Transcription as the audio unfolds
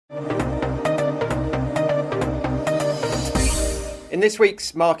In this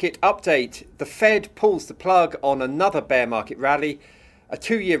week's market update, the Fed pulls the plug on another bear market rally, a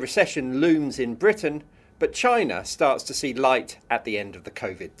 2-year recession looms in Britain, but China starts to see light at the end of the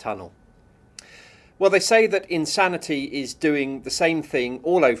COVID tunnel. Well, they say that insanity is doing the same thing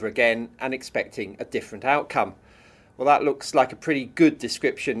all over again and expecting a different outcome. Well, that looks like a pretty good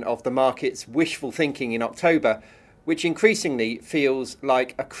description of the market's wishful thinking in October, which increasingly feels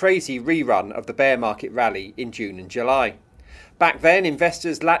like a crazy rerun of the bear market rally in June and July. Back then,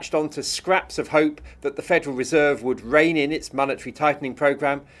 investors latched onto scraps of hope that the Federal Reserve would rein in its monetary tightening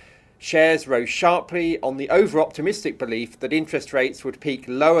programme. Shares rose sharply on the over-optimistic belief that interest rates would peak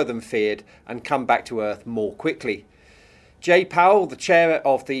lower than feared and come back to earth more quickly. Jay Powell, the chair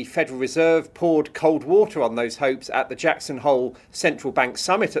of the Federal Reserve, poured cold water on those hopes at the Jackson Hole Central Bank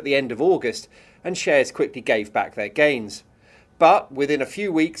Summit at the end of August, and shares quickly gave back their gains. But within a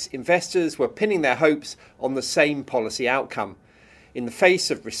few weeks, investors were pinning their hopes on the same policy outcome. In the face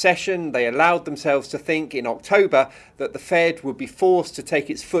of recession, they allowed themselves to think in October that the Fed would be forced to take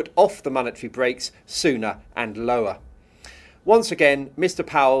its foot off the monetary brakes sooner and lower. Once again, Mr.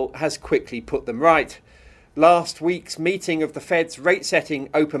 Powell has quickly put them right. Last week's meeting of the Fed's rate-setting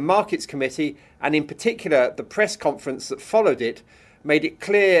Open Markets Committee, and in particular the press conference that followed it, made it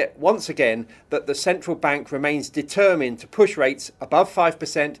clear once again that the central bank remains determined to push rates above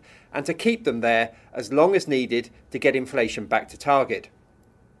 5% and to keep them there as long as needed to get inflation back to target.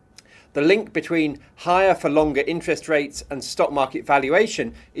 The link between higher for longer interest rates and stock market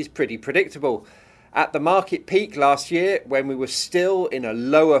valuation is pretty predictable. At the market peak last year, when we were still in a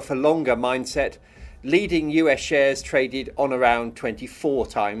lower for longer mindset, leading US shares traded on around 24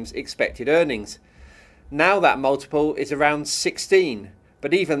 times expected earnings. Now that multiple is around 16,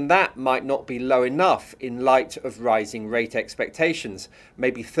 but even that might not be low enough in light of rising rate expectations.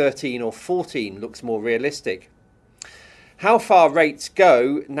 Maybe 13 or 14 looks more realistic. How far rates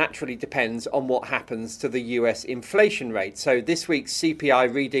go naturally depends on what happens to the US inflation rate. So this week's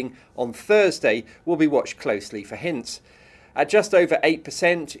CPI reading on Thursday will be watched closely for hints. At just over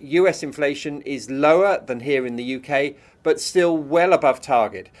 8%, US inflation is lower than here in the UK, but still well above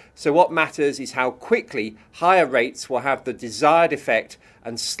target. So what matters is how quickly higher rates will have the desired effect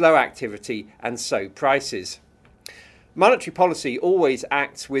and slow activity and so prices. Monetary policy always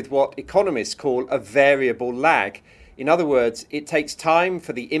acts with what economists call a variable lag. In other words, it takes time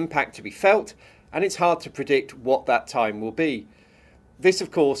for the impact to be felt, and it's hard to predict what that time will be. This,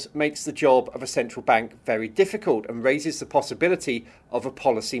 of course, makes the job of a central bank very difficult and raises the possibility of a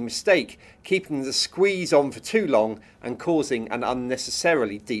policy mistake, keeping the squeeze on for too long and causing an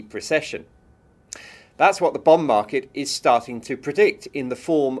unnecessarily deep recession. That's what the bond market is starting to predict in the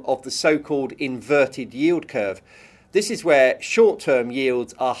form of the so-called inverted yield curve. This is where short-term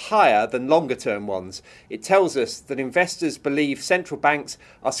yields are higher than longer-term ones. It tells us that investors believe central banks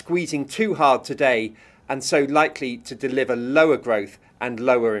are squeezing too hard today and so likely to deliver lower growth and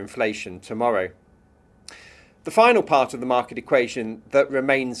lower inflation tomorrow. The final part of the market equation that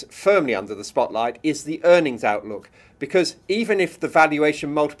remains firmly under the spotlight is the earnings outlook, because even if the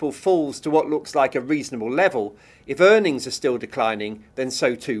valuation multiple falls to what looks like a reasonable level, if earnings are still declining, then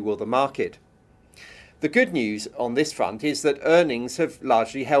so too will the market. The good news on this front is that earnings have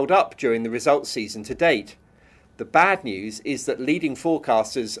largely held up during the results season to date. The bad news is that leading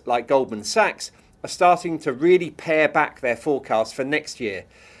forecasters like Goldman Sachs are starting to really pare back their forecast for next year.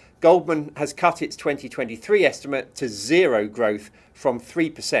 Goldman has cut its 2023 estimate to zero growth from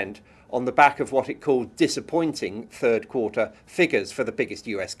 3% on the back of what it called disappointing third quarter figures for the biggest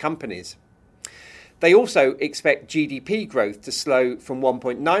US companies. They also expect GDP growth to slow from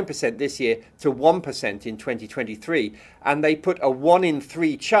 1.9% this year to 1% in 2023, and they put a 1 in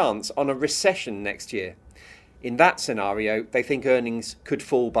 3 chance on a recession next year. In that scenario, they think earnings could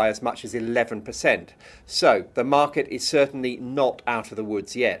fall by as much as 11%. So the market is certainly not out of the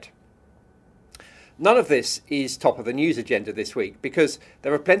woods yet. None of this is top of the news agenda this week because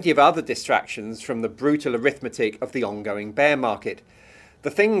there are plenty of other distractions from the brutal arithmetic of the ongoing bear market. The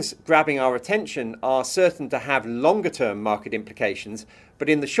things grabbing our attention are certain to have longer-term market implications, but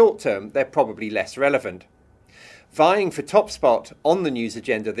in the short term, they're probably less relevant. Vying for top spot on the news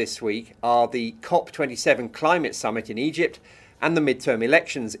agenda this week are the COP27 climate summit in Egypt and the midterm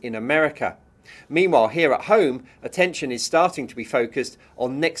elections in America. Meanwhile, here at home, attention is starting to be focused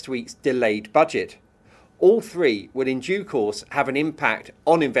on next week's delayed budget. All three will in due course have an impact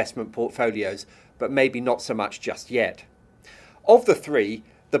on investment portfolios, but maybe not so much just yet. Of the three,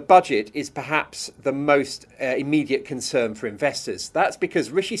 the budget is perhaps the most immediate concern for investors. That's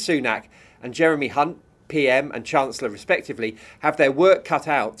because Rishi Sunak and Jeremy Hunt, PM and Chancellor respectively, have their work cut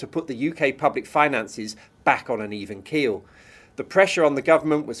out to put the UK public finances back on an even keel. The pressure on the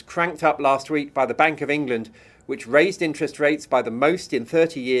government was cranked up last week by the Bank of England, which raised interest rates by the most in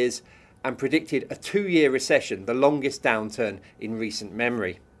 30 years and predicted a 2-year recession, the longest downturn in recent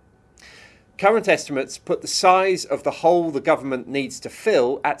memory. Current estimates put the size of the hole the government needs to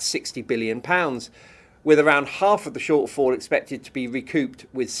fill at £60 billion, with around half of the shortfall expected to be recouped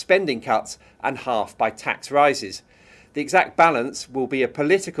with spending cuts and half by tax rises. The exact balance will be a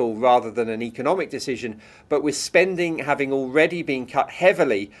political rather than an economic decision, but with spending having already been cut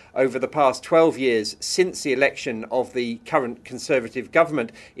heavily over the past 12 years since the election of the current Conservative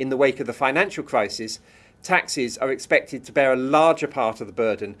government in the wake of the financial crisis, taxes are expected to bear a larger part of the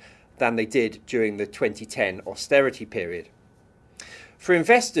burden than they did during the 2010 austerity period. For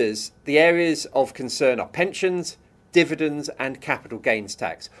investors, the areas of concern are pensions, dividends and capital gains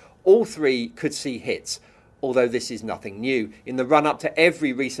tax. All three could see hits, although this is nothing new. In the run-up to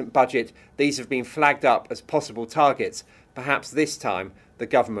every recent budget, these have been flagged up as possible targets. Perhaps this time the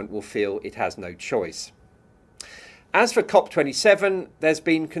government will feel it has no choice. As for COP27, there's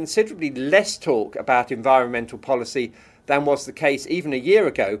been considerably less talk about environmental policy than was the case even a year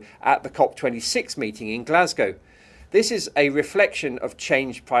ago at the COP26 meeting in Glasgow. This is a reflection of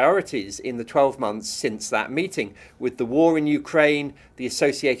changed priorities in the 12 months since that meeting, with the war in Ukraine, the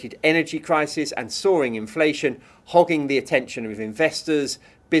associated energy crisis and soaring inflation hogging the attention of investors,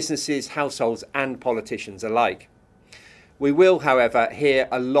 businesses, households and politicians alike. We will, however, hear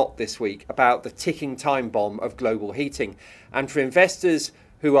a lot this week about the ticking time bomb of global heating, and for investors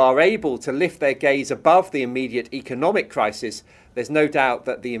who are able to lift their gaze above the immediate economic crisis, there's no doubt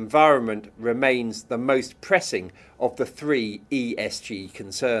that the environment remains the most pressing of the three ESG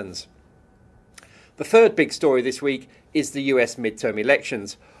concerns. The third big story this week is the US midterm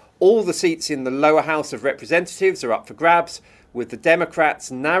elections. All the seats in the lower House of Representatives are up for grabs, with the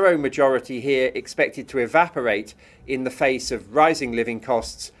Democrats' narrow majority here expected to evaporate in the face of rising living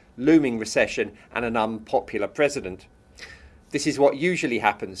costs, looming recession and an unpopular president. This is what usually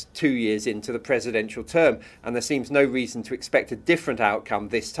happens 2 years into the presidential term, and there seems no reason to expect a different outcome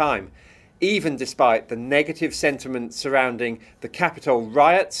this time, even despite the negative sentiment surrounding the Capitol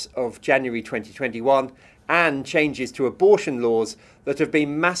riots of January 2021 and changes to abortion laws that have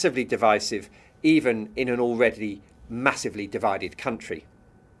been massively divisive, even in an already massively divided country.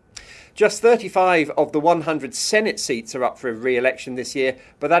 Just 35 of the 100 Senate seats are up for re-election this year,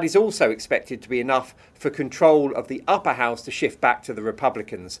 but that is also expected to be enough for control of the upper house to shift back to the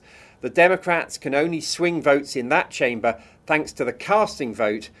Republicans. The Democrats can only swing votes in that chamber thanks to the casting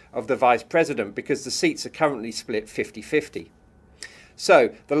vote of the vice president, because the seats are currently split 50-50.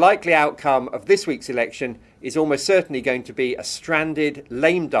 So the likely outcome of this week's election is almost certainly going to be a stranded,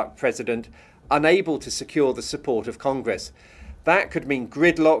 lame duck president unable to secure the support of Congress. That could mean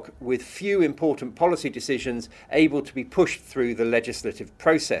gridlock, with few important policy decisions able to be pushed through the legislative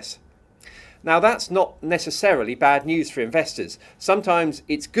process. Now, that's not necessarily bad news for investors. Sometimes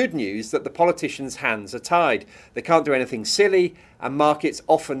it's good news that the politicians' hands are tied. They can't do anything silly, and markets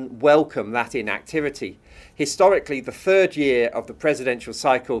often welcome that inactivity. Historically, the third year of the presidential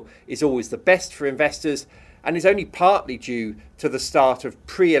cycle is always the best for investors, and is only partly due to the start of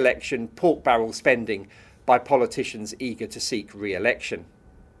pre-election pork barrel spending by politicians eager to seek re-election.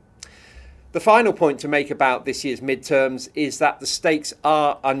 The final point to make about this year's midterms is that the stakes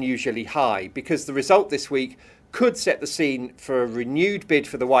are unusually high, because the result this week could set the scene for a renewed bid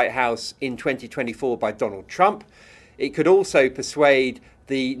for the White House in 2024 by Donald Trump. It could also persuade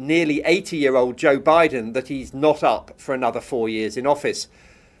the nearly 80-year-old Joe Biden that he's not up for another 4 years in office.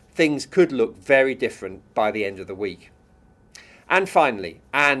 Things could look very different by the end of the week. And finally,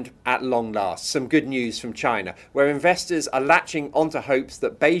 and at long last, some good news from China, where investors are latching onto hopes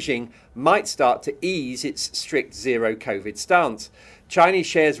that Beijing might start to ease its strict zero-COVID stance. Chinese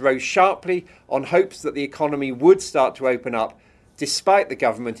shares rose sharply on hopes that the economy would start to open up, despite the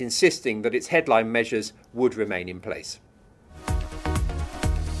government insisting that its headline measures would remain in place.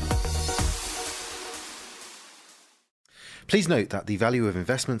 Please note that the value of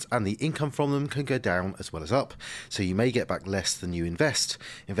investments and the income from them can go down as well as up, so you may get back less than you invest.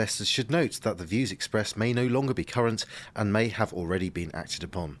 Investors should note that the views expressed may no longer be current and may have already been acted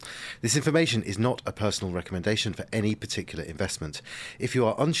upon. This information is not a personal recommendation for any particular investment. If you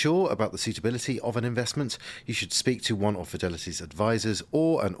are unsure about the suitability of an investment, you should speak to one of Fidelity's advisors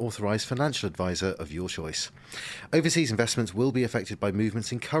or an authorised financial advisor of your choice. Overseas investments will be affected by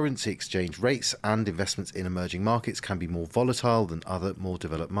movements in currency exchange rates, and investments in emerging markets can be more volatile volatile than other more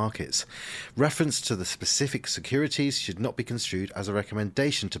developed markets. Reference to the specific securities should not be construed as a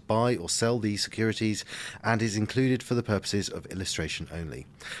recommendation to buy or sell these securities and is included for the purposes of illustration only.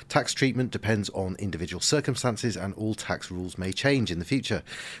 Tax treatment depends on individual circumstances and all tax rules may change in the future.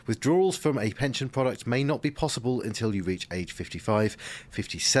 Withdrawals from a pension product may not be possible until you reach age 55,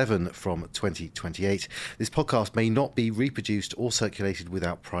 57 from 2028. This podcast may not be reproduced or circulated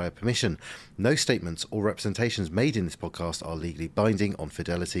without prior permission. No statements or representations made in this podcast are legally binding on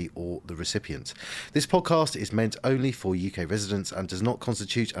Fidelity or the recipient. This podcast is meant only for UK residents and does not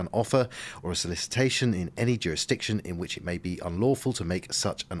constitute an offer or a solicitation in any jurisdiction in which it may be unlawful to make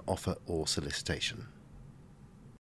such an offer or solicitation.